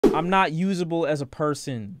I'm not usable as a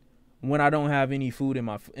person when I don't have any food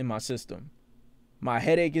in my system. My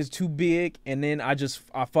headache is too big, and then I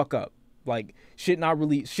fuck up. Like shit not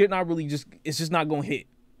really just, it's just not gonna hit.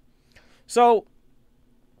 So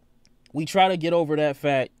we try to get over that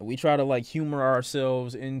fact. We try to like humor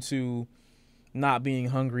ourselves into not being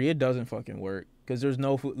hungry. It doesn't fucking work because there's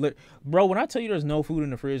no food. Bro, when I tell you there's no food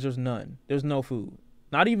in the fridge, there's none. There's no food.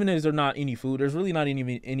 Not even is there not any food. There's really not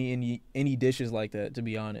any dishes like that, to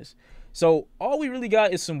be honest. So all we really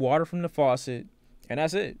got is some water from the faucet, and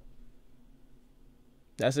that's it.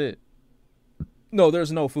 That's it. No,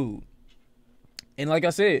 there's no food. And like I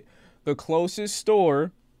said, the closest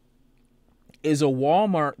store is a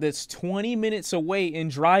Walmart that's 20 minutes away in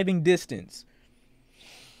driving distance.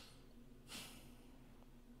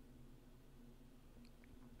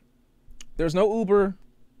 There's no Uber,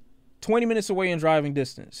 20 minutes away in driving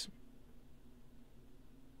distance.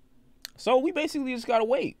 So we basically just gotta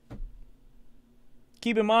wait.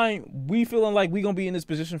 Keep in mind, we feeling like we gonna be in this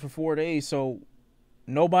position for 4 days, so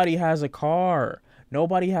nobody has a car.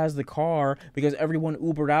 Nobody has the car because everyone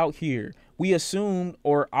Ubered out here. We assumed,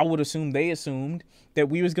 or I would assume they assumed, that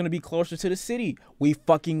we was going to be closer to the city. We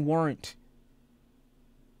fucking weren't.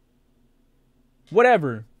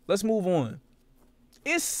 Whatever. Let's move on.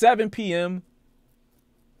 It's 7 p.m.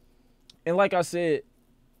 And like I said,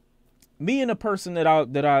 me and the person that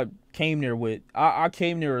I came there with, I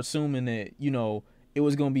came there assuming that, you know, it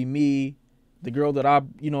was going to be me, the girl that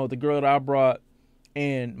I brought,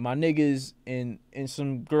 and my niggas and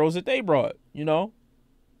some girls that they brought, you know.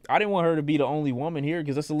 I didn't want her to be the only woman here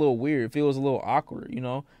because that's a little weird. It feels a little awkward, you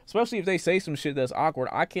know. Especially if they say some shit that's awkward.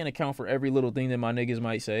 I can't account for every little thing that my niggas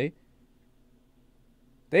might say.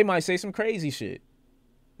 They might say some crazy shit.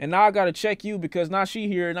 And now I gotta check you because now she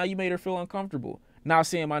here and now you made her feel uncomfortable. Not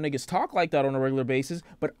saying my niggas talk like that on a regular basis,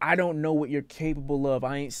 but I don't know what you're capable of.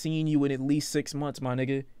 I ain't seen you in at least 6 months, my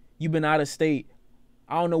nigga. You've been out of state.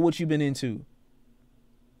 I don't know what you've been into.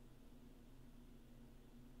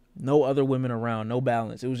 No other women around, no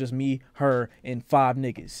balance. It was just me, her, and 5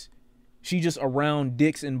 niggas. She just around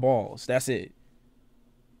dicks and balls. That's it.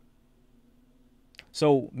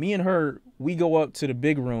 So me and her, we go up to the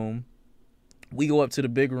big room.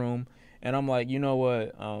 And I'm like, you know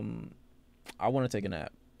what? I want to take a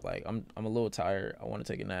nap. Like I'm a little tired. I want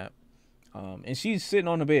to take a nap. And she's sitting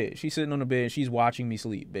on the bed. She's watching me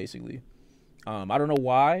sleep, basically. I don't know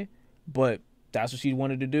why, but that's what she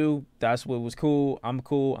wanted to do. That's what was cool. I'm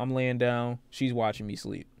cool. I'm laying down. She's watching me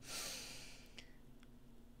sleep.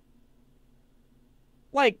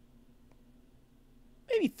 Like,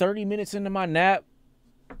 maybe 30 minutes into my nap,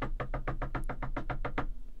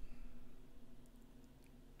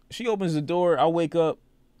 she opens the door. I wake up,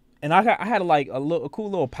 and I had like a cool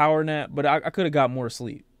little power nap, but I could have got more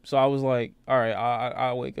sleep. So I was like, all right,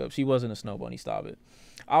 I'll wake up. She wasn't a snow bunny. Stop it.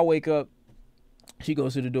 I wake up. She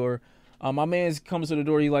goes to the door. My man comes to the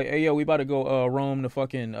door. He's like, hey, yo, we about to go roam the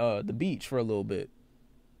fucking the beach for a little bit.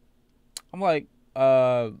 I'm like,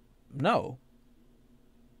 no.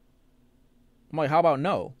 I'm like, how about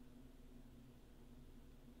no?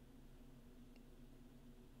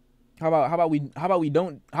 How about we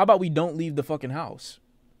don't leave the fucking house?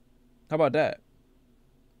 How about that?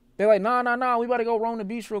 They're like, nah, we about to go roam the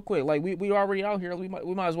beach real quick. Like we already out here. We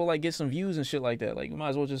might as well like get some views and shit like that. Like we might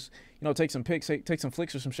as well just, you know, take some pics, take some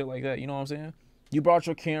flicks or some shit like that. You know what I'm saying? You brought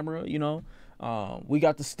your camera, you know. We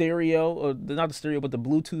got the stereo, or not the stereo, but the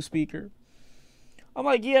Bluetooth speaker. I'm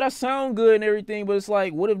like, yeah, that sound good and everything, but it's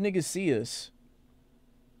like, what if niggas see us?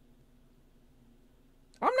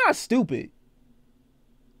 I'm not stupid.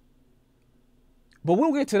 But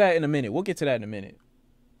we'll get to that in a minute.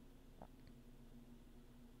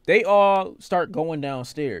 They all start going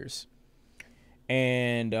downstairs.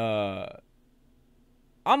 And I'm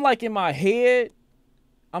like in my head,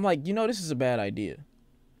 I'm like, you know, this is a bad idea.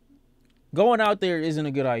 Going out there isn't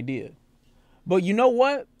a good idea. But you know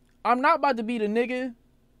what? I'm not about to be the nigga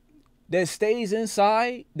that stays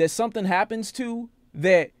inside, that something happens to,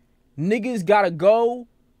 that niggas gotta go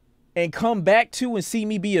and come back to and see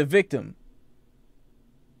me be a victim.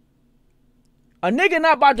 A nigga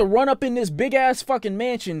not about to run up in this big ass fucking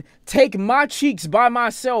mansion, take my cheeks by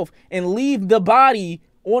myself and leave the body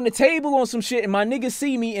on the table on some shit, and my niggas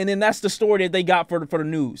see me, and then that's the story that they got for the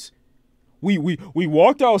news. We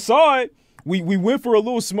walked outside, we went for a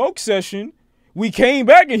little smoke session, we came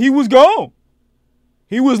back and he was gone.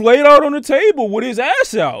 He was laid out on the table with his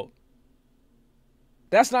ass out.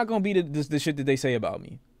 That's not gonna be the shit that they say about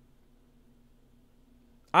me.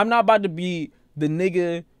 I'm not about to be the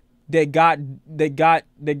nigga that got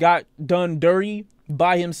done dirty,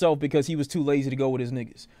 by himself because he was too lazy to go with his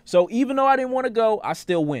niggas. So even though I didn't want to go, I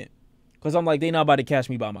still went. Because I'm like, they not about to catch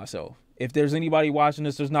me by myself. If there's anybody watching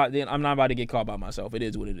this, then I'm not about to get caught by myself. It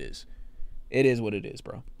is what it is. It is what it is,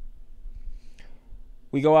 bro.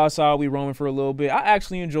 We go outside, we roaming for a little bit. I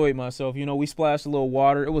actually enjoyed myself. You know, we splashed a little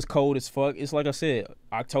water. It was cold as fuck. It's like I said,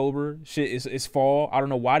 October. Shit, it's fall. I don't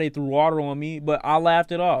know why they threw water on me, but I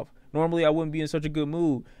laughed it off. Normally, I wouldn't be in such a good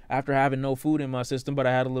mood after having no food in my system, but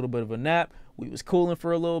I had a little bit of a nap. We was cooling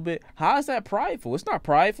for a little bit. How is that prideful? It's not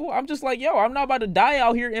prideful. I'm just like, yo, I'm not about to die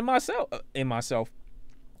out here in myself.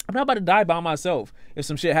 I'm not about to die by myself if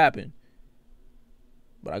some shit happen.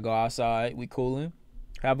 But I go outside, we cooling.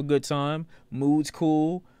 Have a good time. Mood's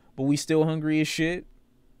cool, but we still hungry as shit.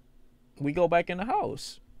 We go back in the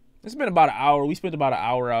house. It's been about an hour. We spent about an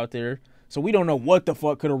hour out there. So we don't know what the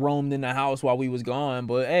fuck could have roamed in the house while we was gone.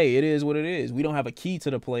 But hey, it is what it is. We don't have a key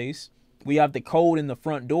to the place. We have the code in the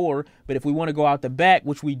front door. But if we want to go out the back,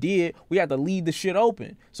 which we did, we have to leave the shit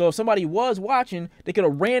open. So if somebody was watching, they could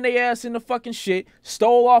have ran their ass in the fucking shit,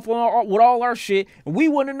 stole off with all our shit, and we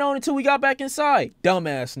wouldn't have known until we got back inside.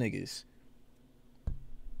 Dumbass niggas.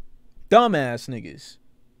 Dumbass niggas.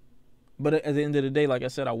 But at the end of the day, like I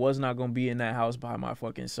said, I was not going to be in that house by my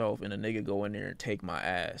fucking self and a nigga go in there and take my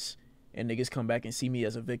ass. And niggas come back and see me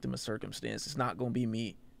as a victim of circumstance. It's not going to be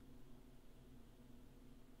me.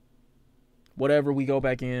 Whatever, we go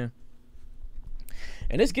back in.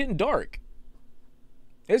 And it's getting dark.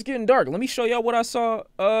 It's getting dark. Let me show y'all what I saw.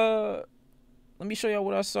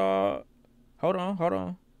 Hold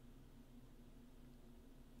on.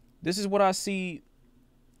 This is what I see.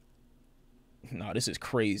 Nah, this is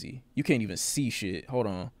crazy. You can't even see shit. Hold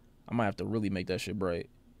on. I might have to really make that shit bright.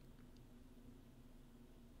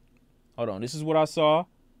 Hold on. This is what I saw.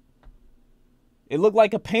 It looked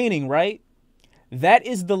like a painting, right? That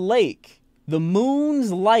is the lake. The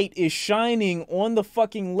moon's light is shining on the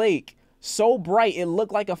fucking lake so bright it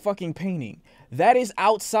looked like a fucking painting. That is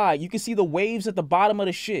outside. You can see the waves at the bottom of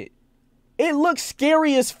the shit. It looks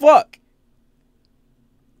scary as fuck.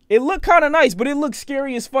 It looked kind of nice, but it looked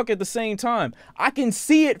scary as fuck at the same time. I can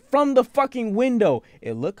see it from the fucking window.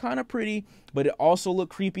 It looked kind of pretty, but it also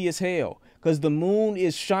looked creepy as hell. Because the moon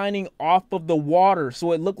is shining off of the water.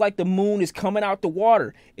 So it looked like the moon is coming out the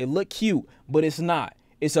water. It looked cute, but it's not.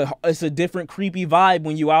 It's a different creepy vibe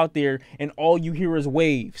when you out there and all you hear is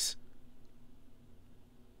waves.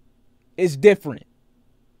 It's different.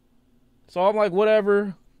 So I'm like,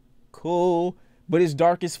 whatever. Cool. But it's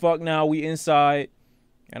dark as fuck now. We inside.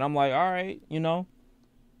 And I'm like, all right, you know,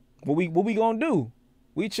 what we gonna do?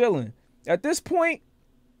 We chilling. At this point,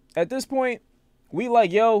 we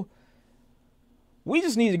like, yo, we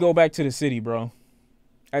just need to go back to the city, bro.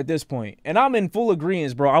 At this point. And I'm in full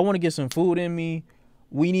agreement, bro. I want to get some food in me.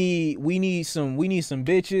 We need some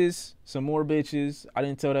bitches, some more bitches. I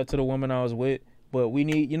didn't tell that to the woman I was with. But we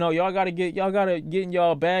need, you know, y'all gotta get in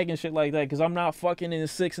y'all bag and shit like that. Cause I'm not fucking in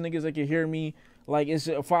 6 niggas that can hear me. Like, it's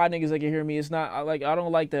 5 niggas that can hear me. It's not, I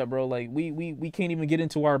don't like that, bro. Like, we can't even get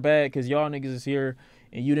into our bag because y'all niggas is here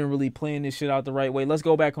and you didn't really plan this shit out the right way. Let's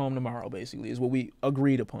go back home tomorrow, basically, is what we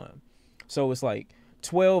agreed upon. So it's like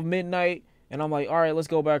 12 midnight, and I'm like, all right, let's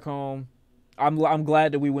go back home. I'm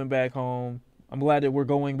glad that we went back home. I'm glad that we're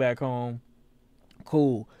going back home.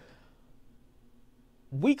 Cool.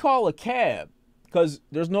 We call a cab because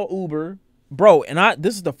there's no Uber. Bro, and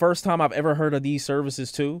this is the first time I've ever heard of these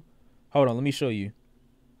services, too. Hold on, let me show you.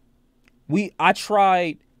 I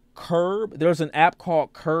tried Curb. There's an app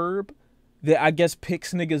called Curb that I guess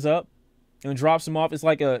picks niggas up and drops them off. It's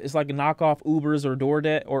like a knockoff Ubers or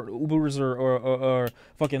DoorDash or Ubers or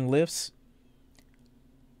fucking Lyfts.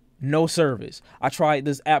 No service. I tried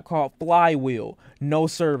this app called Flywheel. No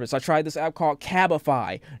service. I tried this app called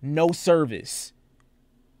Cabify. No service.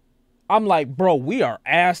 I'm like, bro, we are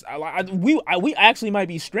ass. We actually might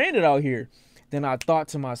be stranded out here. Then I thought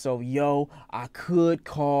to myself, yo, I could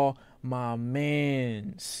call my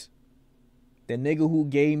mans. The nigga who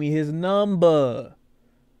gave me his number.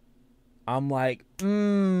 I'm like,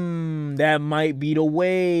 that might be the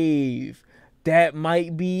wave. That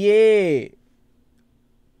might be it.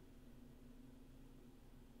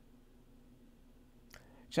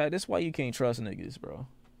 Chad, this is why you can't trust niggas, bro.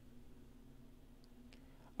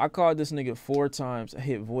 I called this nigga 4 times. I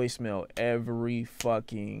hit voicemail every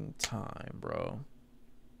fucking time, bro.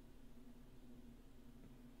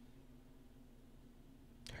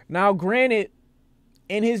 Now, granted,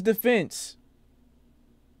 in his defense,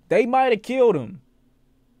 they might have killed him.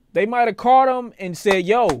 They might have caught him and said,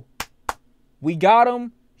 yo, we got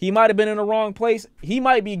him. He might have been in the wrong place. He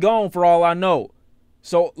might be gone for all I know.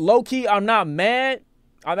 So, low-key, I'm not mad,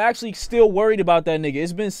 I'm actually still worried about that nigga.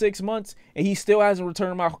 It's been 6 months and he still hasn't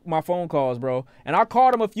returned my phone calls, bro. And I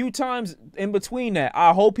called him a few times in between that.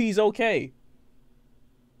 I hope he's okay.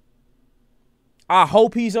 I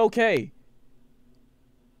hope he's okay.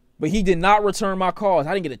 But he did not return my calls.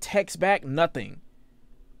 I didn't get a text back, nothing.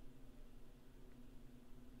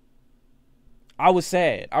 I was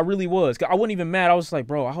sad. I really was. I wasn't even mad. I was like,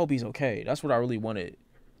 bro, I hope he's okay. That's what I really wanted.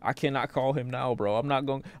 I cannot call him now, bro. I'm not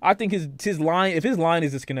going. I think his line, if his line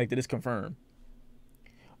is disconnected, it's confirmed.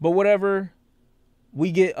 But whatever,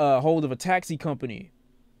 we get a hold of a taxi company.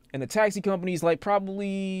 And the taxi company is like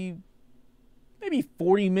probably maybe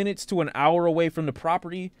 40 minutes to an hour away from the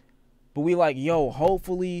property. But we like, yo,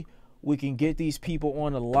 hopefully we can get these people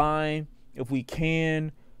on the line. If we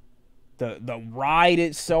can. The ride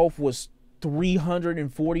itself was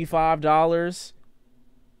 $345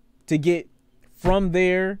 to get from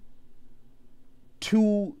there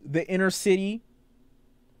to the inner city.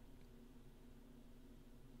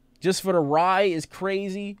 Just for the ride is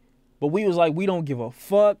crazy. But we was like, we don't give a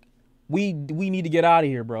fuck. We need to get out of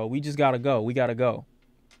here, bro. We just gotta go. We gotta go.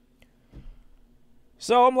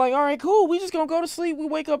 So I'm like, all right, cool. We just gonna go to sleep. We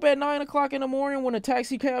wake up at 9 o'clock in the morning when the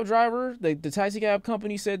taxi cab driver, the taxi cab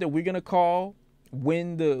company said that we're gonna call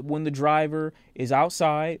when the driver is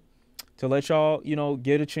outside to let y'all, you know,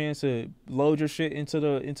 get a chance to load your shit into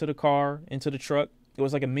the car, into the truck. It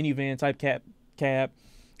was like a minivan type cab.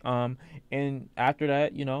 And after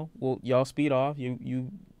that, you know, well, y'all speed off. You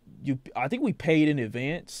I think we paid in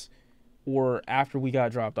advance or after we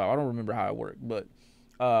got dropped off. I don't remember how it worked, but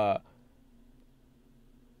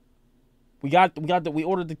we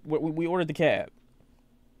ordered the cab.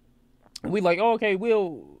 And we like, oh, okay,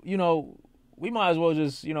 we'll, you know, we might as well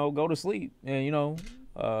just, you know, go to sleep and, you know,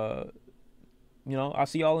 I'll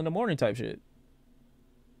see y'all in the morning type shit.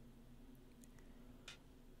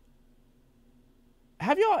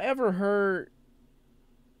 Have y'all ever heard,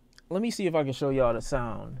 let me see if I can show y'all the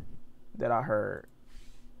sound that I heard.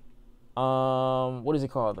 What is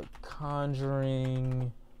it called? The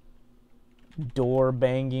Conjuring door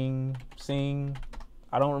banging sing.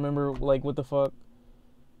 I don't remember, like, what the fuck.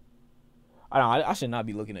 I should not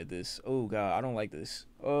be looking at this. Oh god, I don't like this.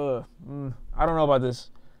 I don't know about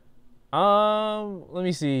this. Let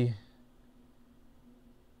me see.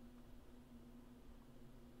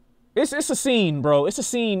 It's a scene, bro. It's a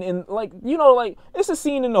scene in, like, you know, like, it's a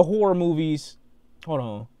scene in the horror movies. Hold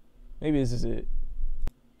on. Maybe this is it.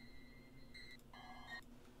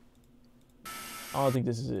 I don't think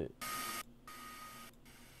this is it.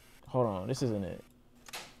 Hold on, this isn't it.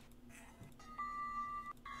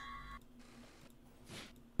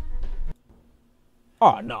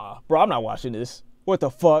 Oh nah, bro, I'm not watching this. What the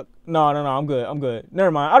fuck? No, I'm good. Never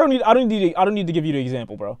mind. I don't need to give you the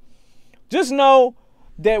example, bro. Just know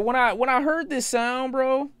that when I heard this sound,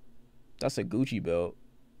 bro, that's a Gucci belt.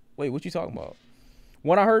 Wait, what you talking about?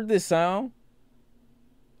 When I heard this sound,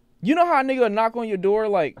 you know how a nigga knock on your door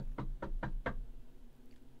like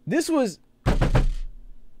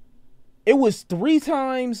it was 3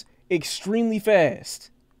 times extremely fast.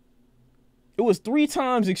 It was 3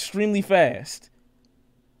 times extremely fast.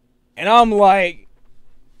 And I'm like,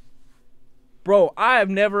 bro, I have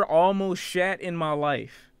never almost shat in my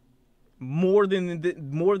life more than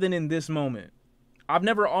in this moment. I've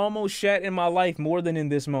never almost shat in my life more than in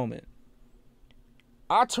this moment.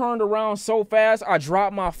 I turned around so fast, I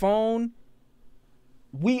dropped my phone.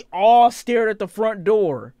 We all stared at the front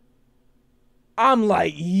door. I'm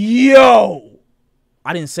like, yo.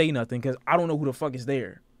 I didn't say nothing because I don't know who the fuck is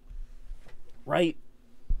there. Right?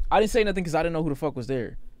 I didn't say nothing because I didn't know who the fuck was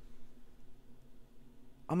there.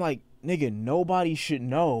 I'm like, nigga, nobody should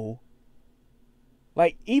know.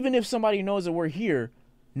 Like, even if somebody knows that we're here,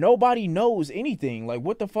 nobody knows anything. Like,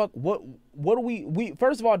 what the fuck? What do we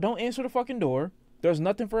first of all, don't answer the fucking door. There's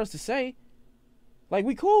nothing for us to say. Like,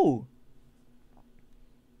 we cool.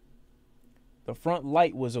 The front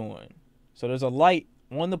light was on. So there's a light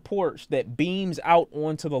on the porch that beams out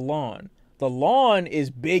onto the lawn. The lawn is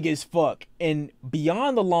big as fuck. And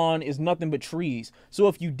beyond the lawn is nothing but trees. So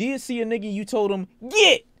if you did see a nigga, you told him,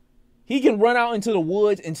 get! He can run out into the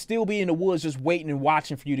woods and still be in the woods just waiting and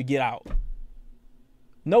watching for you to get out.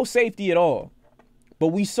 No safety at all. But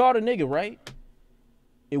we saw the nigga, right?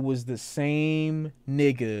 It was the same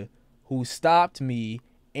nigga who stopped me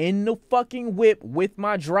in the fucking whip with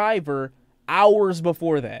my driver hours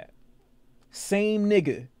before that. Same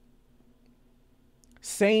nigga.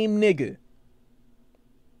 Same nigga.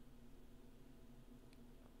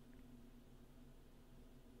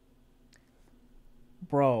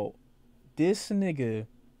 Bro, this nigga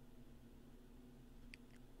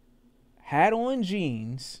had on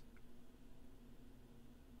jeans,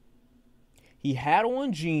 He had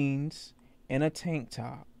on jeans and a tank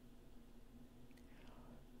top.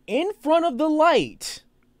 In front of the light,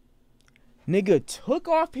 nigga took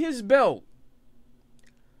off his belt.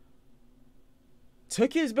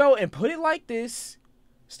 Took his belt and put it like this.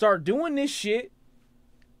 Start doing this shit.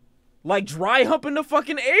 Like dry humping the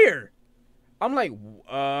fucking air. I'm like,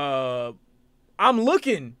 I'm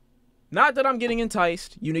looking. Not that I'm getting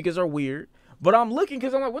enticed. You niggas are weird. But I'm looking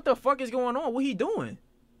because I'm like, what the fuck is going on? What he doing?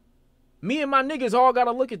 Me and my niggas all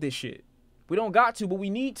gotta look at this shit. We don't got to, but we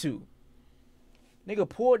need to. Nigga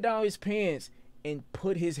pulled down his pants and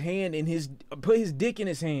put his dick in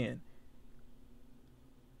his hand.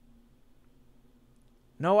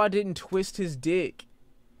 No, I didn't twist his dick.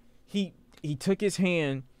 He took his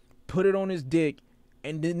hand, put it on his dick,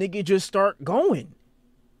 and the nigga just start going.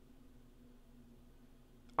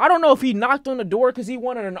 I don't know if he knocked on the door because he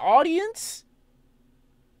wanted an audience.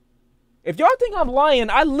 If y'all think I'm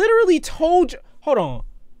lying, I literally told you. Hold on.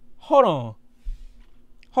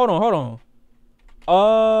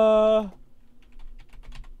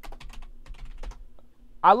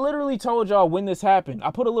 I literally told y'all when this happened.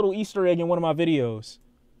 I put a little Easter egg in one of my videos.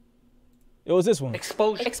 It was this one.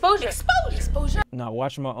 Exposure. Nah,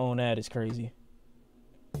 watching my own ad is crazy.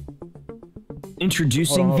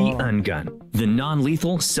 Introducing the Ungun, the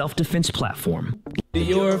non-lethal self-defense platform.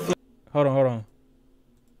 Hold on.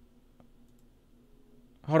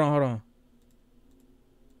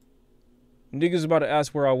 Niggas about to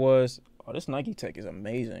ask where I was. Oh, this Nike tech is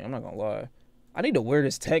amazing. I'm not gonna lie. I need to wear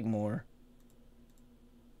this tech more.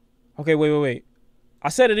 Okay, wait. I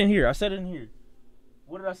said it in here.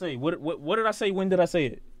 What did I say? What did I say? When did I say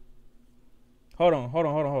it? Hold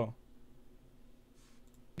on.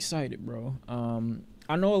 Excited, bro.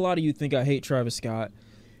 I know a lot of you think I hate Travis Scott,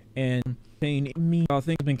 and me, I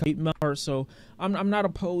think I've been keeping my heart. So I'm not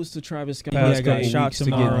opposed to Travis Scott. Yeah, I got shot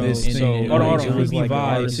tomorrow. This thing. Hold on. It was like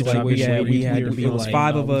a situation. We had to be like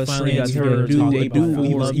 5 of us. Finally got heard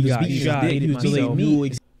dude. He got shot.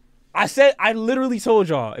 I literally told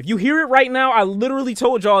y'all. If you hear it right now, I literally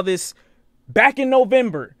told y'all this back in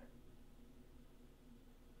November.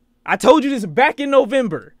 I told you this back in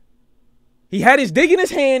November. He had his dick in his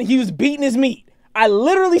hand. He was beating his meat. I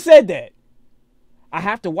literally said that. I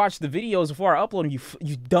have to watch the videos before I upload them,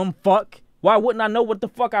 you dumb fuck. Why wouldn't I know what the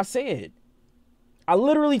fuck I said? I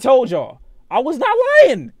literally told y'all. I was not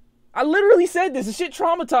lying. I literally said this. This shit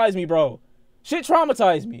traumatized me, bro. Shit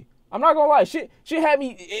traumatized me. I'm not gonna lie. Shit had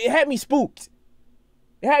me, it had me spooked.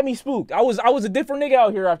 It had me spooked. I was a different nigga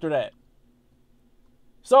out here after that.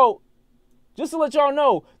 So, just to let y'all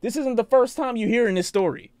know, this isn't the first time you're hearing this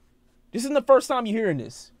story. This isn't the first time you're hearing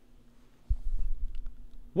this.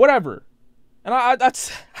 Whatever. And I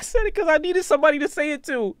said it because I needed somebody to say it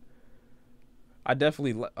to. I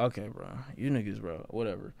definitely... Okay, bro. You niggas, bro.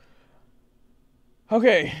 Whatever.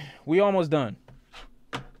 Okay. We almost done.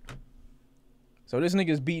 So this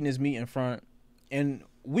nigga's beating his meat in front. And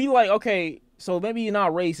we like, okay, so maybe you're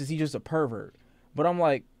not racist. He's just a pervert. But I'm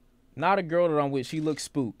like, not a girl that I'm with. She looks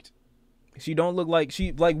spooked. She don't look like...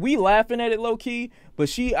 we laughing at it low-key. But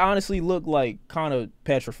she honestly looked like kind of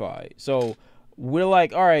petrified. So we're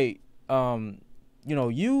like, all right... you know,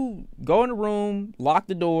 you go in the room, lock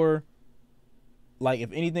the door. Like,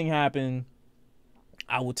 if anything happened,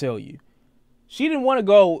 I will tell you. She didn't want to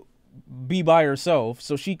go be by herself,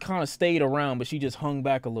 so she kind of stayed around, but she just hung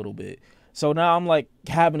back a little bit. So now I'm like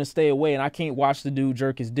having to stay away, and I can't watch the dude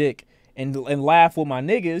jerk his dick and laugh with my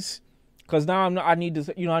niggas, cause now I need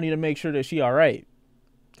to make sure that she all right,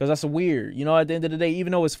 cause that's weird. You know, at the end of the day,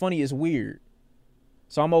 even though it's funny, it's weird.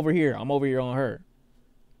 So I'm over here on her.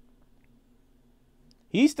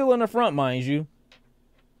 He's still in the front, mind you.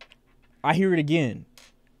 I hear it again.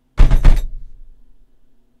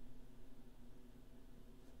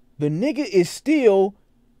 The nigga is still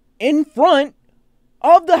in front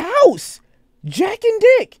of the house, jacking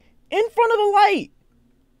dick in front of the light.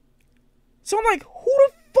 So I'm like, who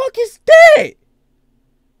the fuck is that?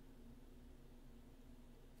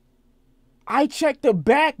 I checked the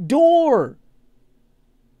back door.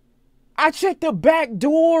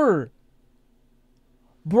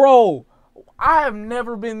 Bro, I have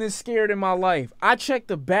never been this scared in my life. I checked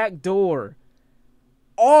the back door.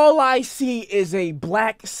 All I see is a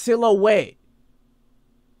black silhouette.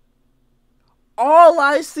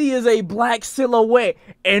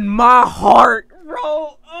 And my heart,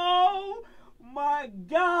 bro, oh my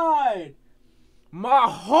God. My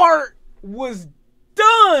heart was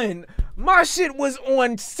done. My shit was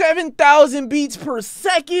on 7,000 beats per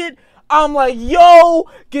second. I'm like, yo,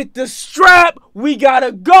 get the strap. We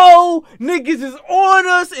gotta go. Niggas is on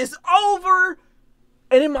us. It's over.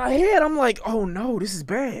 And in my head, I'm like, oh no, this is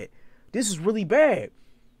bad. this is really bad.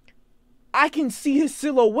 I can see his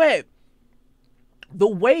silhouette. The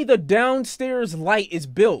way the downstairs light is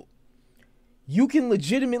built, you can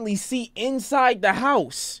legitimately see inside the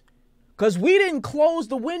house. Cause we didn't close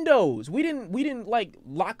the windows. We didn't like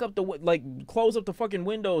lock up close up the fucking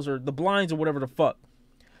windows or the blinds or whatever the fuck.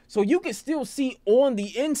 So you can still see on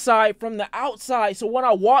the inside from the outside. So when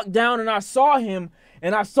I walked down and I saw him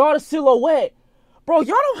and I saw the silhouette, bro,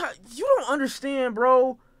 you don't understand,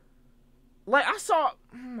 bro. Like I saw,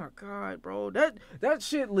 oh my God, bro, that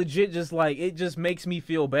shit legit just like, it just makes me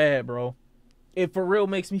feel bad, bro. It for real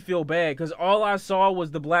makes me feel bad because all I saw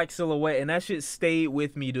was the black silhouette and that shit stayed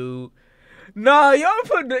with me, dude. Nah, y'all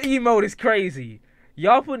putting the emote is crazy.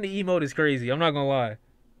 Y'all putting the emote is crazy. I'm not gonna lie.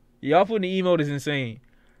 Y'all putting the emote is insane.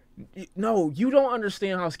 No, you don't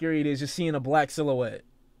understand how scary it is just seeing a black silhouette.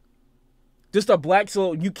 Just a black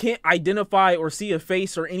silhouette. You can't identify or see a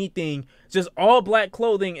face or anything. Just all black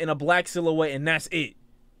clothing and a black silhouette, and that's it.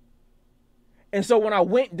 And so when I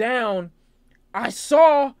went down, I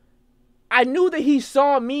knew that he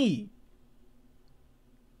saw me.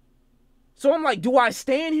 So I'm like, do I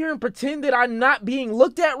stand here and pretend that I'm not being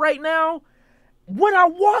looked at right now? When I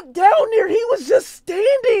walked down there, he was just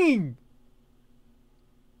standing.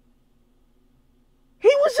 He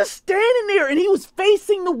was just standing there and he was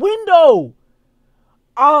facing the window.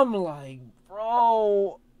 I'm like,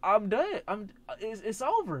 bro, I'm done. It's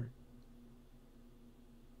over.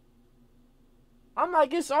 I'm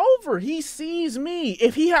like, it's over. He sees me.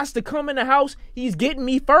 If he has to come in the house, he's getting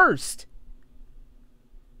me first.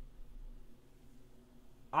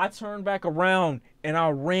 I turned back around and I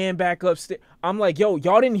ran back upstairs. I'm like, yo,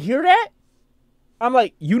 y'all didn't hear that? I'm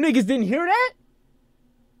like, you niggas didn't hear that?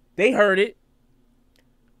 They heard it.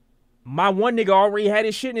 My one nigga already had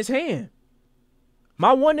his shit in his hand.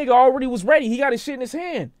 My one nigga already was ready. He got his shit in his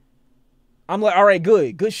hand. I'm like, all right,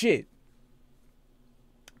 good shit.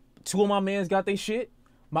 Two of my mans got their shit.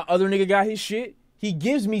 My other nigga got his shit. He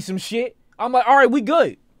gives me some shit. I'm like, all right, we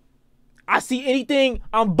good. I see anything,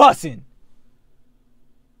 I'm busting.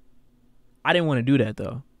 I didn't want to do that,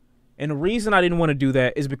 though. And the reason I didn't want to do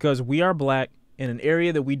that is because we are black in an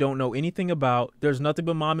area that we don't know anything about. There's nothing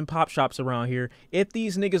but mom and pop shops around here. If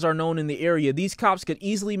these niggas are known in the area, these cops could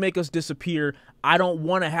easily make us disappear. I don't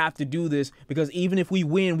want to have to do this because even if we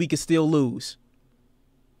win, we could still lose.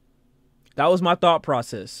 That was my thought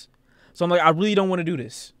process. So I'm like, I really don't want to do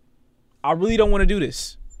this. I really don't want to do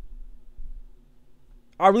this.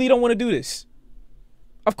 I really don't want to do this.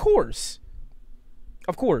 Of course.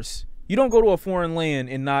 Of course. You don't go to a foreign land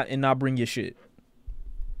and not bring your shit.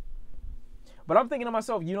 But I'm thinking to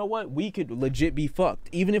myself, you know what? We could legit be fucked.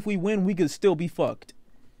 Even if we win, we could still be fucked.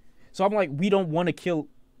 So I'm like, we don't want to kill.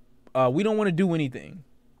 We don't want to do anything.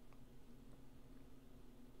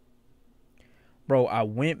 Bro, I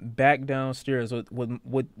went back downstairs with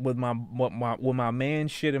my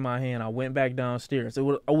man's shit in my hand. I went back downstairs. It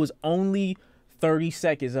was only 30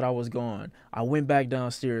 seconds that I was gone. I went back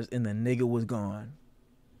downstairs and the nigga was gone.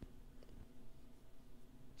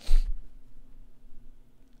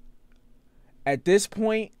 At this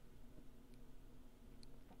point,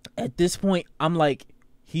 I'm like,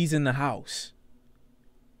 he's in the house.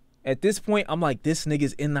 At this point, I'm like, this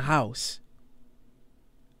nigga's in the house.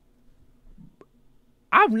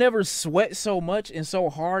 I've never sweat so much and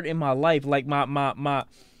so hard in my life. Like my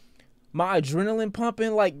adrenaline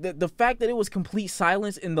pumping, like the fact that it was complete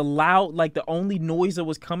silence and the loud, like the only noise that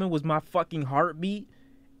was coming was my fucking heartbeat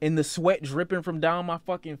and the sweat dripping from down my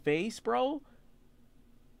fucking face, bro.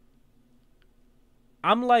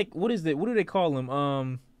 I'm like, what is it? What do they call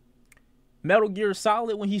him? Metal Gear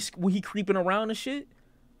Solid when he creeping around and shit.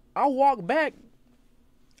 I walk back,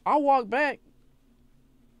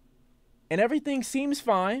 and everything seems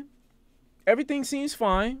fine. Everything seems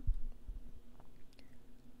fine.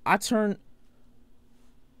 I turn,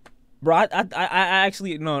 bro. I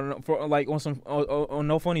actually no for like on some on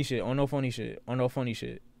no funny shit, on no funny shit, on no funny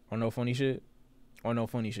shit, on no funny shit, on no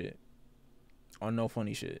funny shit, on no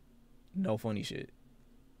funny shit, no funny shit.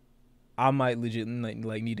 I might legit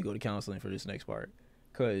like need to go to counseling for this next part,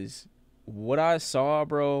 cause what I saw,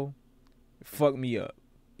 bro, fucked me up.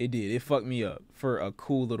 It did. It fucked me up for a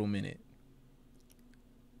cool little minute.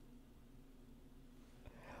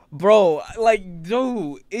 Bro, like,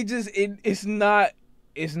 dude, it's not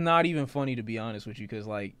even funny, to be honest with you, because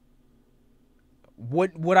like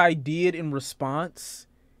what I did in response,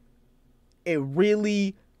 it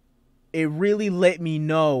really let me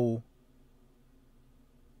know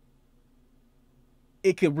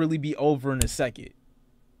it could really be over in a second.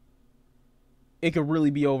 It could really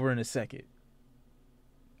be over in a second.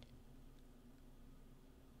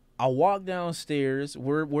 I walk downstairs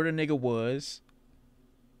where the nigga was,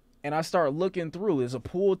 and I start looking through. There's a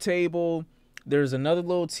pool table. There's another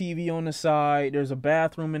little TV on the side. There's a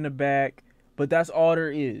bathroom in the back, but that's all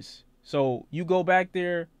there is. So you go back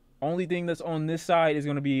there, only thing that's on this side is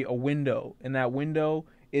going to be a window, and that window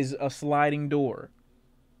is a sliding door.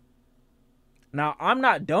 Now, I'm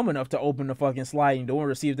not dumb enough to open the fucking sliding door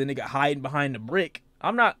to see if the nigga hiding behind the brick.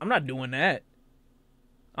 I'm not doing that.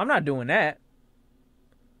 I'm not doing that.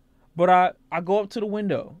 But I go up to the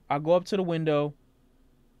window.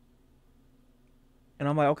 And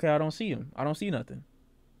I'm like, okay, I don't see him. I don't see nothing.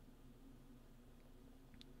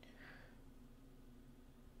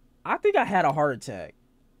 I think I had a heart attack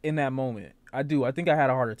in that moment. I do. I think I had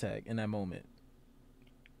a heart attack in that moment.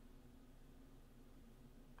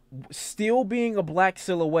 Still being a black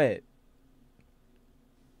silhouette.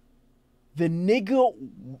 The nigga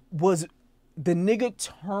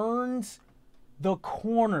turns the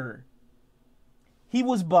corner. He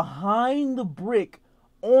was behind the brick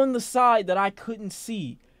on the side that I couldn't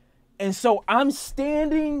see. And so I'm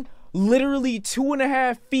standing literally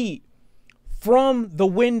 2.5 feet from the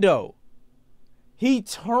window. He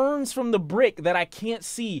turns from the brick that I can't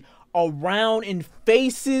see around and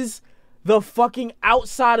faces the fucking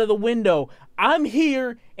outside of the window. I'm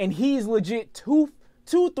here and he's legit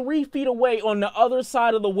 3 feet away on the other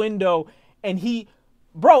side of the window. And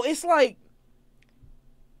bro, it's like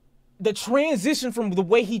the transition from the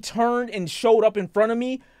way he turned and showed up in front of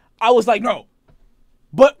me. I was like, no.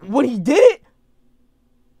 But when he did it,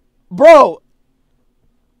 bro,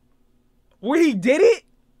 when he did it,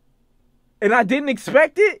 and I didn't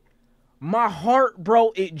expect it, my heart,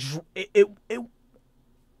 bro, it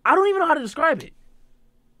I don't even know how to describe it.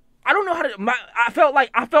 I don't know how to.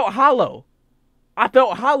 I felt hollow. I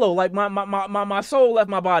felt hollow, like my soul left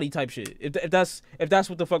my body, type shit. If that's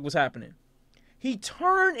what the fuck was happening. He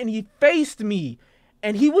turned and he faced me,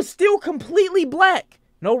 and he was still completely black,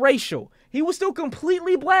 no racial. He was still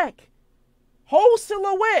completely black, whole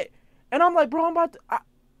silhouette. And I'm like, bro, I'm about to.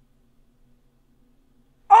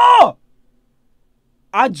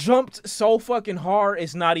 I jumped so fucking hard,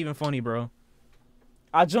 it's not even funny, bro.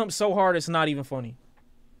 I jumped so hard, it's not even funny.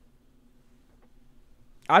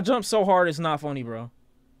 I jumped so hard, it's not funny, bro.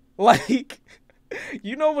 Like,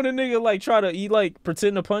 you know when a nigga, like,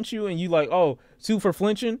 pretend to punch you, and you like, oh, 2 for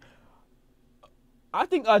flinching? I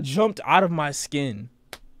think I jumped out of my skin.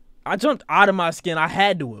 I jumped out of my skin. I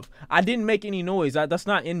had to have. I didn't make any noise. That's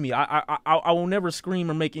not in me. I will never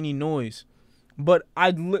scream or make any noise. But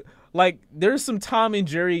like, there's some Tom and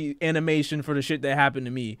Jerry animation for the shit that happened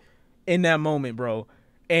to me in that moment, bro.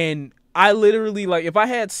 And I literally, like, if I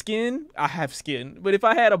had skin, I have skin. But if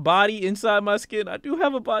I had a body inside my skin, I do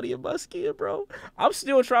have a body in my skin, bro. I'm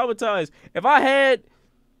still traumatized. If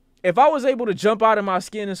I was able to jump out of my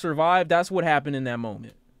skin and survive, that's what happened in that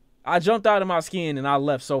moment. I jumped out of my skin and I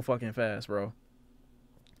left so fucking fast, bro.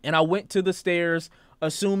 And I went to the stairs,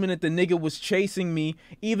 assuming that the nigga was chasing me,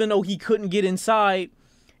 even though he couldn't get inside.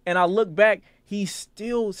 And I look back, he's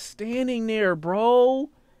still standing there, bro.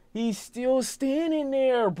 He's still standing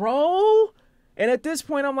there, bro. And at this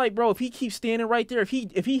point, I'm like, bro, if he keeps standing right there, if he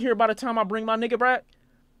here by the time I bring my nigga back,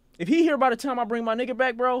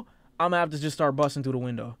 bro, I'm gonna have to just start busting through the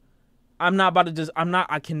window. I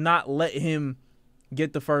cannot let him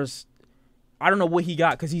get the first. I don't know what he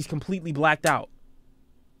got, because he's completely blacked out.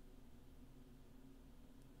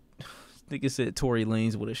 Nigga said Tory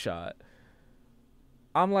Lanez with a shot.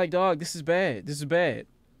 I'm like, dog, this is bad. This is bad.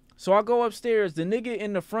 So I go upstairs. The nigga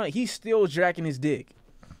in the front, he's still jacking his dick.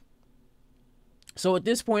 So at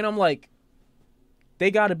this point, I'm like,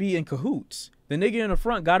 they got to be in cahoots. The nigga in the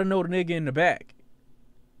front got to know the nigga in the back.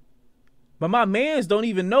 But my mans don't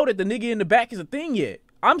even know that the nigga in the back is a thing yet.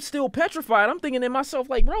 I'm still petrified. I'm thinking to myself,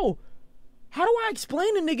 like, bro, how do I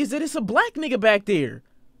explain to niggas that it's a black nigga back there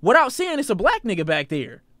without saying it's a black nigga back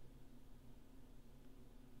there?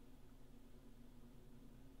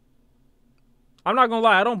 I'm not gonna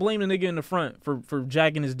lie, I don't blame the nigga in the front for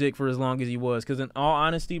jacking his dick for as long as he was. Because in all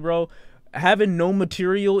honesty, bro, having no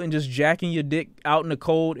material and just jacking your dick out in the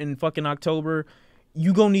cold in fucking October,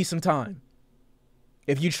 you gonna need some time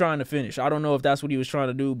if you trying to finish. I don't know if that's what he was trying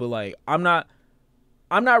to do, but, like, I'm not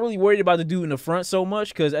really worried about the dude in the front so much,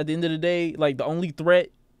 because at the end of the day, like, the only threat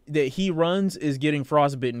that he runs is getting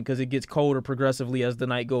frostbitten, because it gets colder progressively as the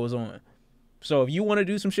night goes on. So if you want to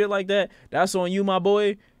do some shit like that, that's on you, my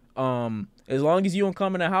boy. As long as you don't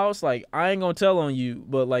come in the house, like, I ain't gonna tell on you,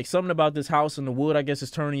 but, like, something about this house and the wood, I guess,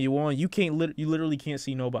 is turning you on. You literally can't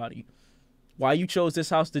see nobody. Why you chose this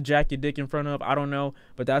house to jack your dick in front of, I don't know,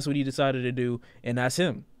 but that's what he decided to do, and that's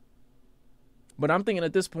him. But I'm thinking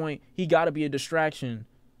at this point, he gotta be a distraction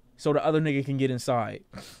so the other nigga can get inside.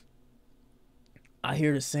 I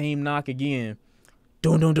hear the same knock again.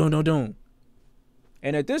 Dun, dun, dun, dun, dun.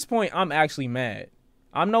 And at this point, I'm actually mad.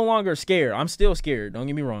 I'm no longer scared. I'm still scared. Don't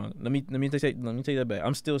get me wrong. Let me take that back.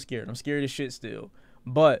 I'm still scared. I'm scared as shit still.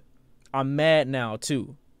 But I'm mad now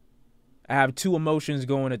too. I have two emotions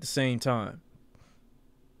going at the same time.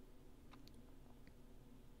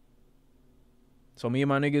 So me and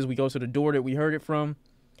my niggas, we go to the door that we heard it from,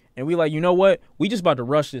 and we like, you know what? We just about to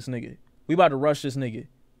rush this nigga. We about to rush this nigga.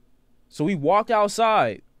 So we walk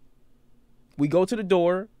outside. We go to the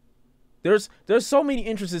door. There's so many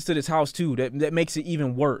entrances to this house too that makes it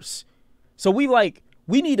even worse. So we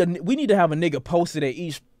need to have a nigga posted at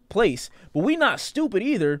each place, but we not stupid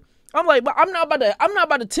either. I'm like, but I'm not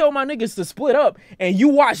about to tell my niggas to split up and you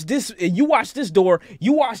watch this door,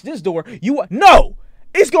 you watch this door, no.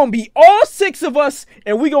 It's gonna be all 6 of us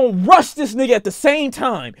and we gonna rush this nigga at the same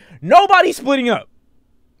time. Nobody's splitting up.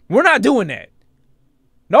 We're not doing that.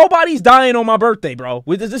 Nobody's dying on my birthday, bro.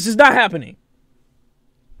 This is not happening.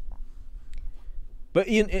 But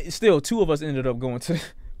still, 2 of us ended up going to.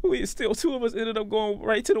 Two of us ended up going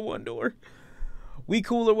right to the one door. We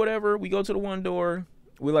cool or whatever. We go to the one door.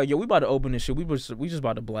 We're like, yo, we about to open this shit. We just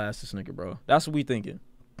about to blast this nigga, bro. That's what we thinking.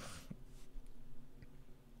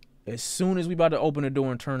 As soon as we about to open the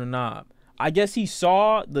door and turn the knob, I guess he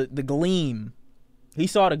saw the gleam. He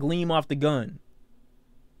saw the gleam off the gun.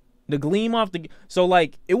 The gleam off the. So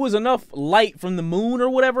like, it was enough light from the moon or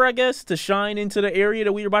whatever, I guess, to shine into the area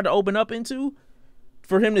that we were about to open up into,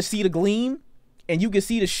 for him to see the gleam, and you could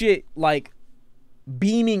see the shit like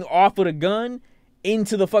beaming off of the gun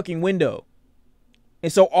into the fucking window.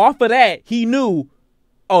 And so off of that, he knew,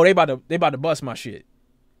 oh, they about to bust my shit.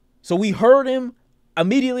 So we heard him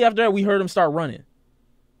immediately after that. We heard him start running.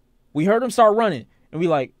 And we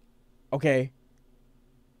like, okay,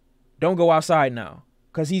 don't go outside now,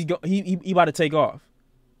 cause he about to take off.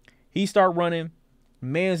 He start running.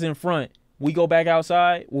 Man's in front. We go back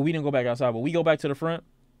outside. Well, we didn't go back outside, but we go back to the front.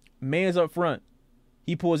 Man's up front.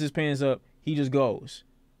 He pulls his pants up. He just goes.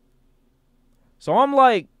 So I'm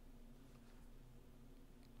like,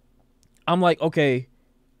 okay,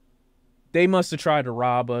 they must have tried to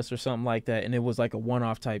rob us or something like that, and it was like a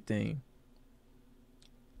one-off type thing.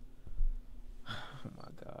 Oh my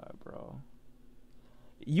God, bro.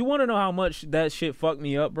 You want to know how much that shit fucked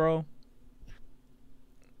me up, bro?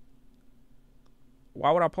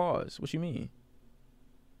 Why would I pause? What you mean?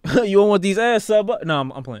 You don't want these ass sub up? No,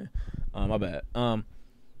 I'm playing. My bad.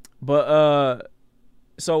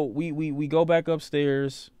 So we go back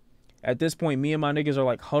upstairs. At this point, me and my niggas are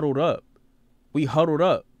like huddled up. We huddled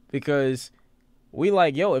up because we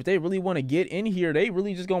like, yo, if they really want to get in here, they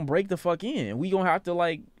really just gonna break the fuck in. We gonna have to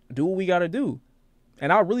like do what we gotta do.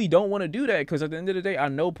 And I really don't want to do that, because at the end of the day, I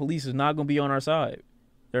know police is not gonna be on our side.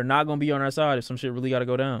 They're not gonna be on our side if some shit really gotta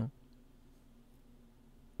go down.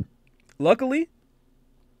 Luckily,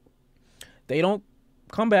 they don't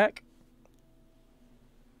come back.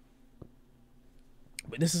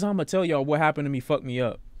 But this is how I'm gonna tell y'all what happened to me fucked me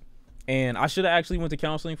up. And I should have actually went to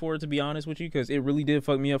counseling for it, to be honest with you, because it really did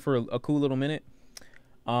fuck me up for a cool little minute.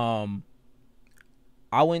 I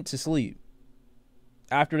went to sleep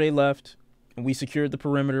after they left, and we secured the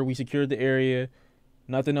perimeter. We secured the area.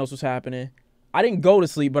 Nothing else was happening. I didn't go to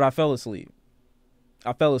sleep, but I fell asleep.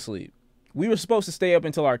 We were supposed to stay up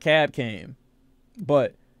until our cab came,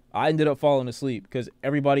 but I ended up falling asleep because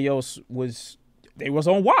everybody else was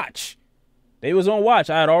on watch. I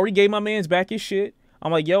had already gave my mans back his shit.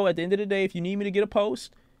 I'm like, yo, at the end of the day, if you need me to get a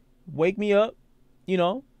post, wake me up,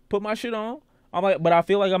 put my shit on. I'm like, but I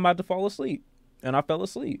feel like I'm about to fall asleep. And I fell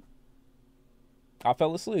asleep.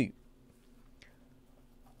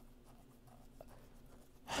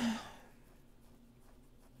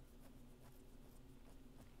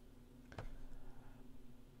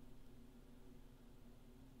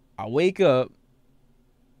 I wake up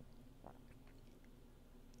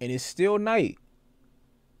and it's still night.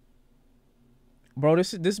 Bro,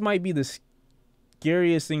 this might be the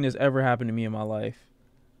scariest thing that's ever happened to me in my life.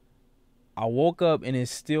 I woke up and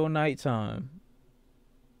it's still nighttime.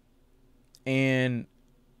 And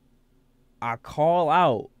I call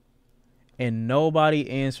out and nobody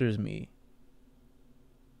answers me.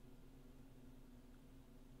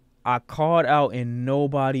 I called out and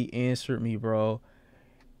nobody answered me, bro.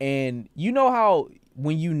 And you know how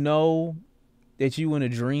when you know that you in a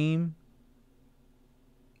dream,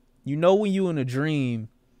 when you in a dream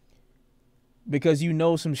because you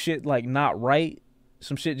know some shit like not right,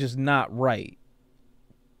 some shit just not right.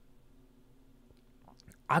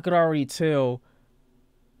 I could already tell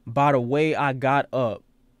by the way I got up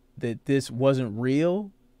that this wasn't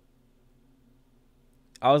real.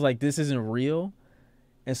 I was like, this isn't real.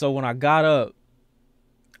 And so when I got up,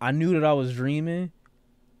 I knew that I was dreaming,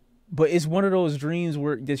 but it's one of those dreams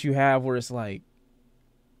that you have where it's like,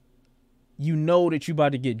 you know that you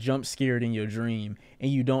about to get jump scared in your dream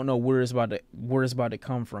and you don't know where it's about to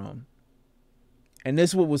come from. And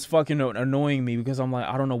this what was fucking annoying me, because I'm like,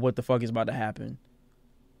 I don't know what the fuck is about to happen.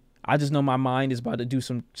 I just know my mind is about to do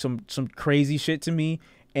some crazy shit to me,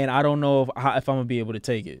 and I don't know if I'm gonna be able to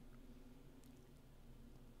take it.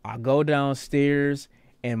 I go downstairs,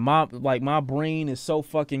 and my brain is so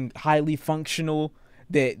fucking highly functional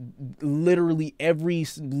that literally every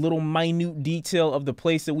little minute detail of the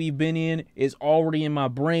place that we've been in is already in my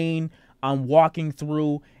brain. I'm walking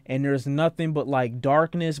through, and there's nothing but like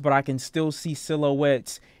darkness, but I can still see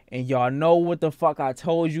silhouettes. And y'all know what the fuck I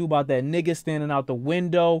told you about that nigga standing out the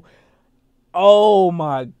window. Oh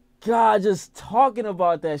my God, just talking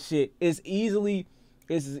about that shit is easily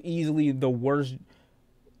the worst.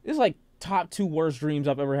 It's like top 2 worst dreams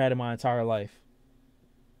I've ever had in my entire life.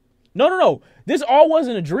 No. This all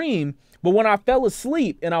wasn't a dream, but when I fell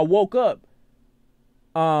asleep and I woke up,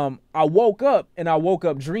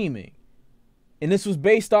 dreaming. And this was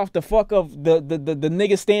based off the fuck of the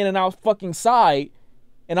nigga standing out fucking side,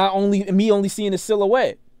 and me only seeing a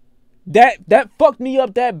silhouette. That fucked me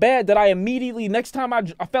up that bad that I immediately, next time I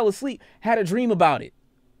fell asleep, had a dream about it.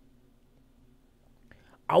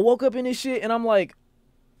 I woke up in this shit and I'm like,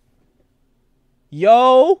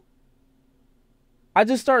 yo, I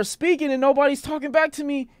just started speaking and nobody's talking back to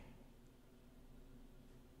me.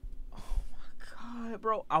 Oh my God,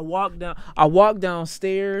 bro. I walk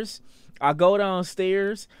downstairs. I go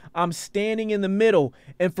downstairs. I'm standing in the middle,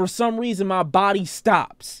 and for some reason my body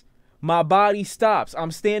stops.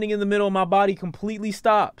 I'm standing in the middle and my body completely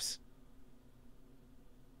stops.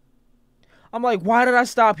 I'm like, why did I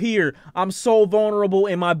stop here? I'm so vulnerable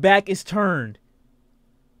and my back is turned.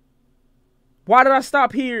 Why did I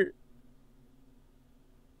stop here?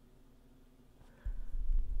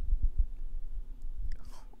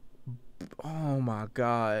 Oh my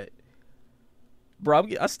God. Bro,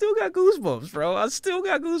 I still got goosebumps, bro. I still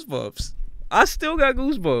got goosebumps.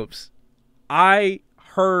 I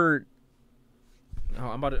heard... Oh,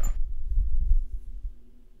 I'm about to...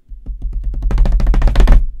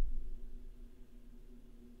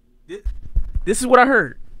 This is what I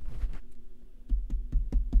heard.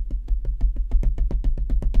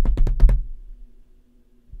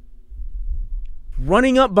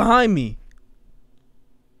 Running up behind me.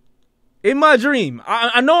 In my dream.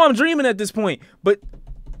 I know I'm dreaming at this point, but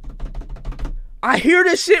I hear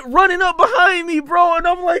this shit running up behind me, bro, and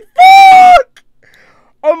I'm like, fuck!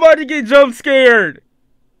 I'm about to get jump scared.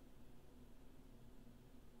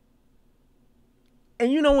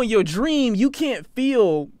 And you know, in your dream, you can't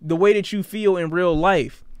feel the way that you feel in real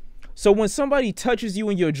life. So when somebody touches you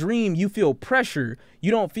in your dream, you feel pressure.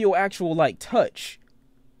 You don't feel actual, like, touch.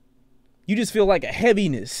 You just feel like a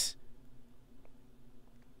heaviness.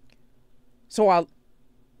 So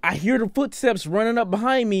I hear the footsteps running up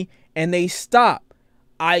behind me, and they stop.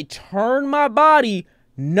 I turn my body,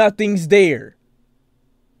 nothing's there.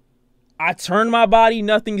 I turn my body,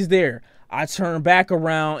 nothing's there. I turn back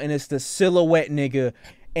around, and it's the silhouette nigga.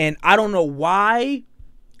 And I don't know why.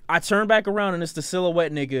 I turn back around, and it's the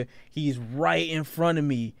silhouette nigga. He's right in front of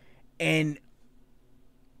me. And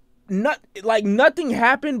nothing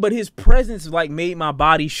happened, but his presence like made my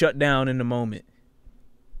body shut down in the moment.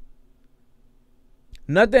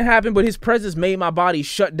 Nothing happened, but his presence made my body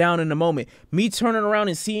shut down in the moment. Me turning around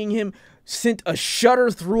and seeing him sent a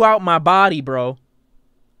shudder throughout my body, bro.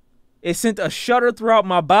 It sent a shudder throughout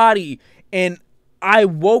my body. And I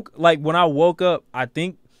woke, like when I woke up, I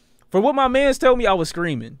think, for what my mans told me, I was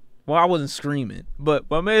screaming. Well, I wasn't screaming, but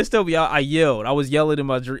my mans told me I yelled. I was yelling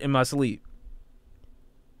in my sleep.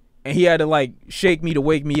 And he had to like shake me to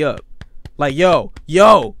wake me up. Like, yo.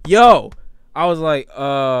 I was like,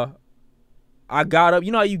 I got up.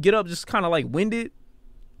 You know how you get up just kind of like winded?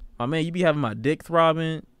 Oh, man, you be having my dick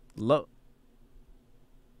throbbing. Look.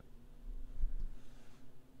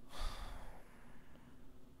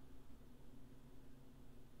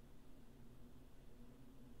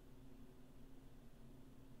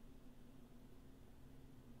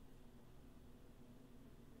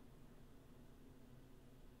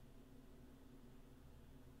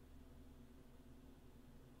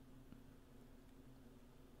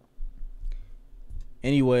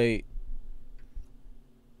 Anyway,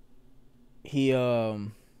 he told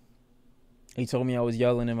me I was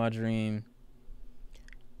yelling in my dream,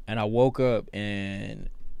 and I woke up and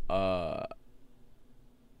it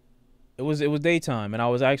was daytime, and I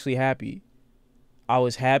was actually happy. I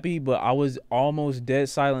was happy, but I was almost dead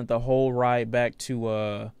silent the whole ride back to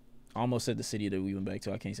I almost said the city that we went back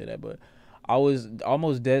to. I can't say that, but I was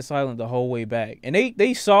almost dead silent the whole way back. And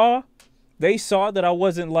they saw that I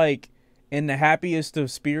wasn't like in the happiest of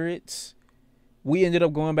spirits. We ended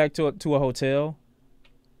up going back to a hotel.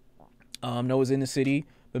 That was in the city,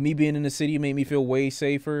 but me being in the city made me feel way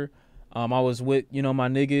safer. I was with, you know, my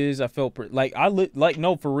niggas. I felt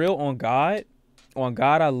no, for real, on God,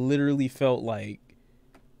 I literally felt like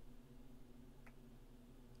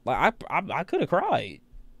I could have cried.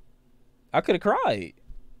 I could have cried.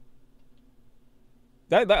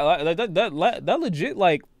 That legit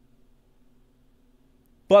like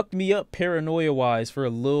fucked me up paranoia wise for a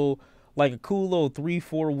cool little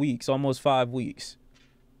 3-4 weeks, almost 5 weeks.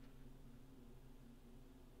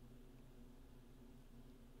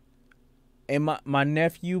 And my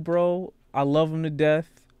nephew, bro, I love him to death.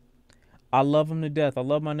 I love him to death. I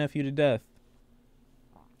love my nephew to death.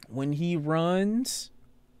 When he runs,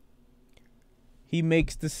 he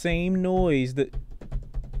makes the same noise that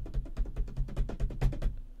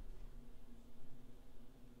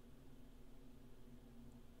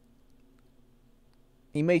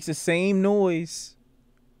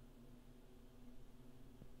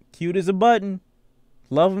cute as a button.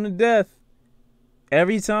 Love him to death.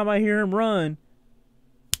 Every time I hear him run,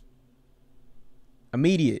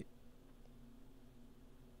 immediate.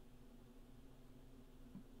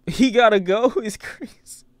 He gotta go. It's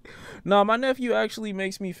crazy. No, my nephew actually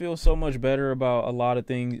makes me feel so much better about a lot of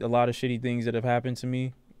things, a lot of shitty things that have happened to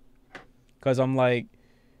me. Cause I'm like,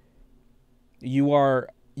 you are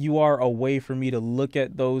a way for me to look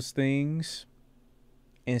at those things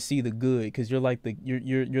and see the good. Cause you're like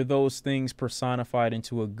you're those things personified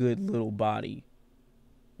into a good little body.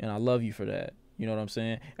 And I love you for that. You know what I'm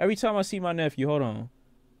saying? Every time I see my nephew, hold on.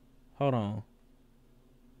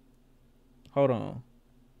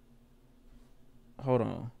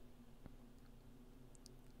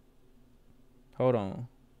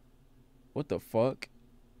 What the fuck?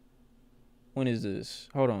 When is this?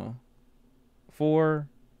 Hold on.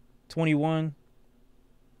 4/21.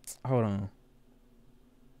 Hold on.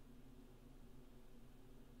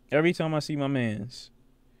 Every time I see my mans.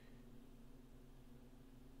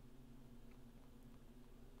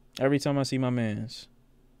 Every time I see my mans.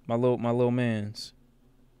 My little mans.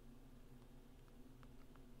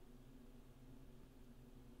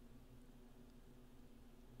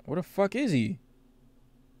 Where the fuck is he?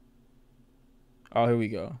 Oh, here we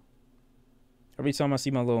go. Every time I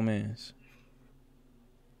see my little mans.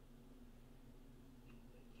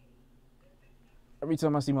 Every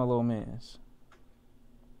time I see my little mans.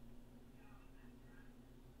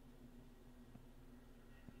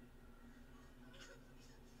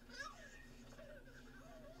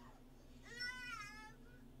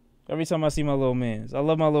 Every time I see my little mans. I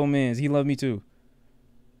love my little mans. He love me too.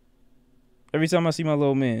 Every time I see my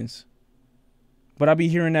little mans. But I be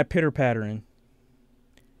hearing that pitter pattering.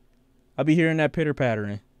 And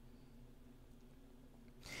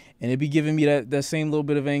it be giving me that same little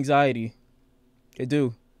bit of anxiety. It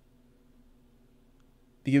do.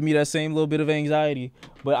 Be giving me that same little bit of anxiety.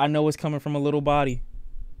 But I know it's coming from a little body.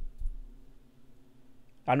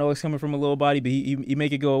 But he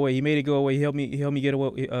make it go away. He made it go away. He helped me get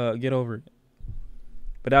over it.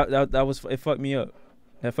 But it fucked me up.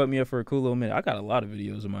 That fucked me up for a cool little minute. I got a lot of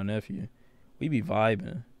videos of my nephew. We be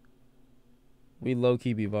vibing. We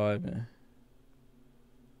low-key be vibing.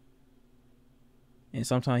 And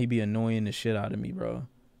sometimes he be annoying the shit out of me, bro.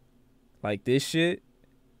 Like this shit.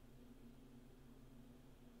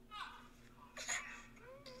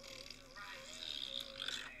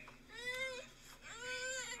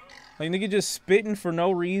 Like nigga just spitting for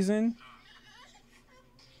no reason.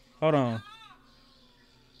 Hold on.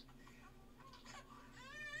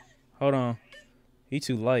 He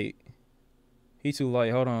too light.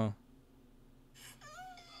 Hold on.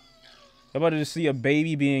 I'm about to just see a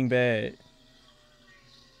baby being bad.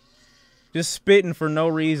 Just spitting for no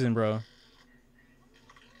reason, bro.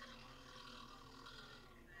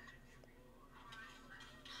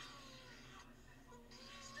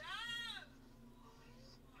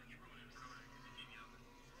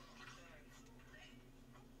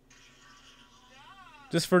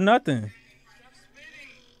 Just for nothing.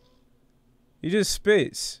 He just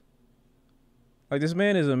spits. Like, this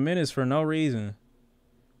man is a menace for no reason.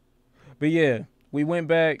 But yeah, we went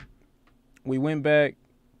back.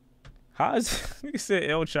 How is he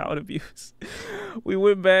said child abuse? We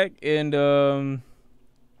went back and went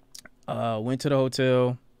to the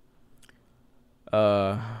hotel.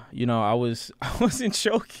 You know, I wasn't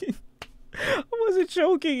choking. I wasn't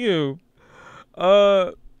choking you.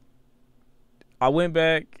 I went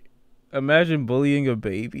back. Imagine bullying a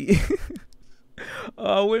baby.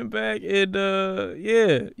 I went back and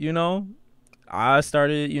yeah, you know, I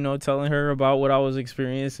started, you know, telling her about what I was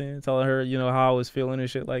experiencing, telling her, you know, how I was feeling and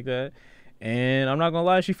shit like that. And I'm not gonna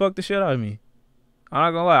lie, she fucked the shit out of me. I'm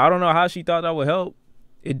not gonna lie. I don't know how she thought that would help.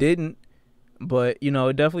 It didn't. But, you know,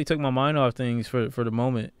 it definitely took my mind off things for the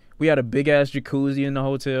moment. We had a big ass jacuzzi in the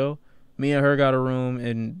hotel. Me and her got a room,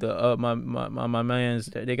 and the my mans,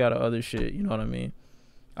 they got other shit. You know what I mean?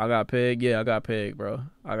 I got pegged. Yeah, I got pegged, bro.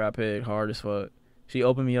 I got pegged hard as fuck. She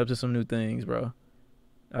opened me up to some new things, bro.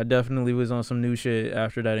 I definitely was on some new shit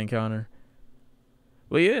after that encounter.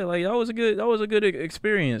 But yeah, like that was a good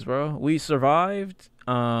experience, bro. We survived.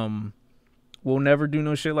 We'll never do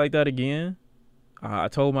no shit like that again. I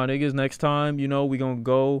told my niggas next time, you know, we gonna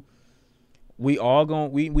go. We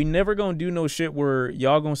never gonna do no shit where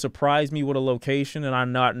y'all gonna surprise me with a location and I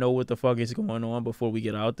not know what the fuck is going on before we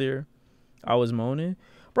get out there. I was moaning.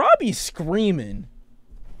 Bro, I be screaming.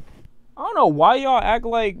 I don't know why y'all act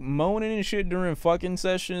like moaning and shit during fucking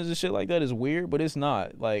sessions and shit like that is weird, but it's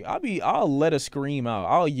not. Like, I'll let a scream out.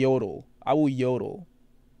 I'll yodel. I will yodel.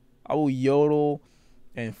 I will yodel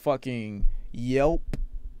and fucking yelp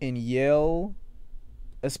and yell.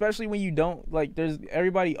 Especially when you don't, like, there's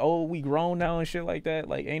everybody, oh, we grown now and shit like that.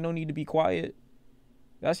 Like, ain't no need to be quiet.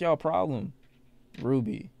 That's y'all problem,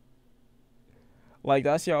 Ruby. Like,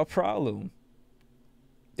 that's y'all problem.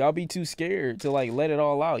 Y'all be too scared to, like, let it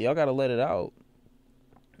all out. Y'all gotta let it out.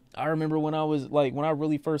 I remember when I was, like, when I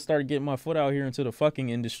really first started getting my foot out here into the fucking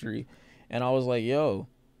industry. And I was like, yo.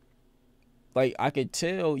 Like, I could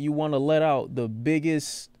tell you want to let out the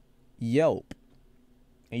biggest yelp.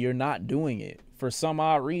 And you're not doing it. For some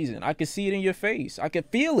odd reason. I could see it in your face. I could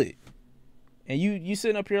feel it. And you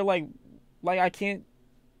sitting up here like I can't.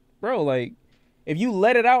 Bro, like, if you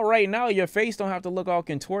let it out right now, your face don't have to look all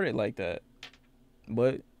contorted like that.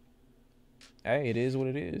 But, hey, it is what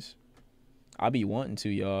it is. I be wanting to,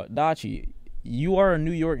 y'all. Dachi, you are a New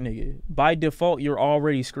York nigga. By default, you're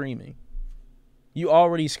already screaming. You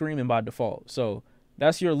already screaming by default. So,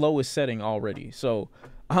 that's your lowest setting already. So,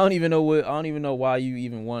 I don't even know why you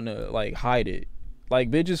even want to, like, hide it. Like,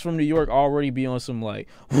 bitches from New York already be on some, like,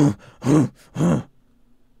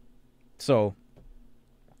 so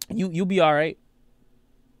you be all right.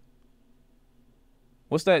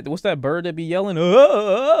 What's that bird that be yelling?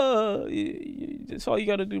 That's all you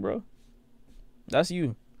got to do, bro. That's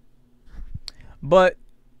you. But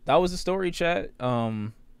that was the story, chat.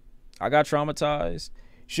 I got traumatized.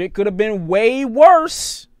 Shit could have been way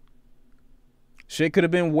worse.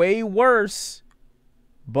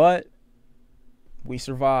 But we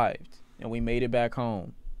survived and we made it back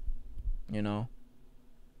home, you know.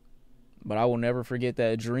 But I will never forget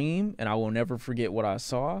that dream, and I will never forget what I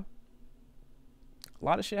saw. A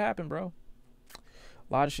lot of shit happened, bro.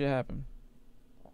 A lot of shit happened.